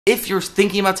If you're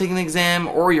thinking about taking the exam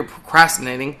or you're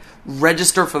procrastinating,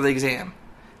 register for the exam.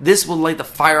 This will light the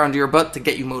fire under your butt to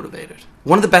get you motivated.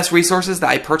 One of the best resources that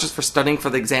I purchased for studying for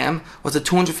the exam was a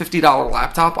 $250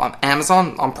 laptop on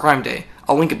Amazon on Prime Day.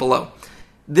 I'll link it below.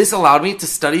 This allowed me to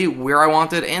study where I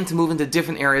wanted and to move into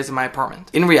different areas of my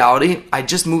apartment. In reality, I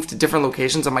just moved to different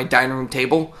locations on my dining room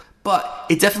table, but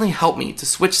it definitely helped me to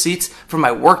switch seats from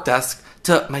my work desk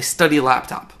to my study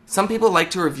laptop. Some people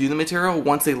like to review the material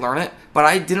once they learn it, but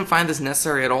I didn't find this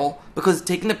necessary at all because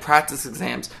taking the practice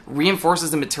exams reinforces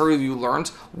the material you learned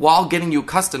while getting you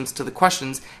accustomed to the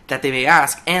questions that they may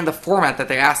ask and the format that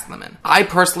they ask them in. I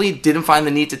personally didn't find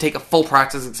the need to take a full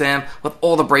practice exam with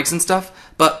all the breaks and stuff,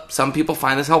 but some people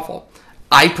find this helpful.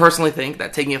 I personally think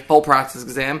that taking a full practice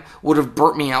exam would have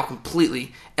burnt me out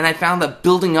completely, and I found that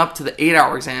building up to the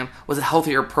 8-hour exam was a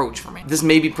healthier approach for me. This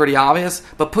may be pretty obvious,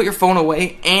 but put your phone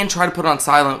away and try to put it on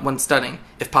silent when studying.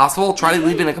 If possible, try to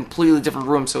leave it in a completely different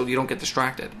room so you don't get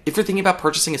distracted. If you're thinking about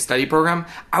purchasing a study program,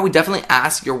 I would definitely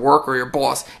ask your work or your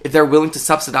boss if they're willing to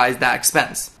subsidize that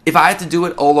expense. If I had to do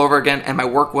it all over again and my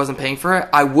work wasn't paying for it,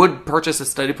 I would purchase a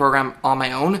study program on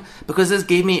my own because this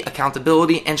gave me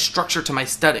accountability and structure to my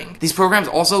studying. These programs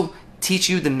also teach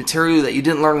you the material that you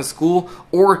didn't learn in school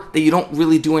or that you don't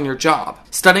really do in your job.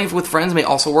 Studying with friends may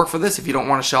also work for this if you don't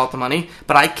want to shell out the money,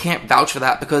 but I can't vouch for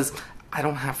that because I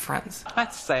don't have friends.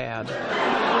 That's sad.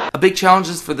 A big challenge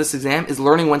for this exam is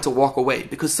learning when to walk away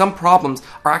because some problems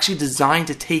are actually designed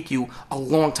to take you a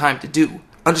long time to do.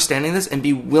 Understanding this and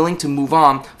be willing to move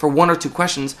on for 1 or 2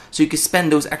 questions so you can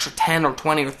spend those extra 10 or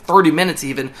 20 or 30 minutes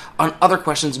even on other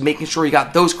questions making sure you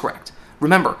got those correct.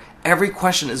 Remember, every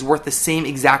question is worth the same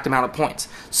exact amount of points.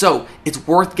 So it's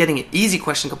worth getting an easy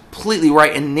question completely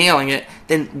right and nailing it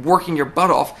than working your butt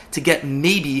off to get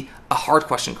maybe a hard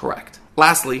question correct.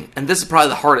 Lastly, and this is probably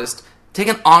the hardest, take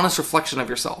an honest reflection of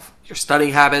yourself, your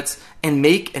studying habits, and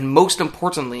most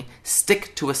importantly,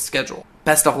 stick to a schedule.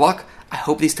 Best of luck. I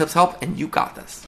hope these tips help and you got this.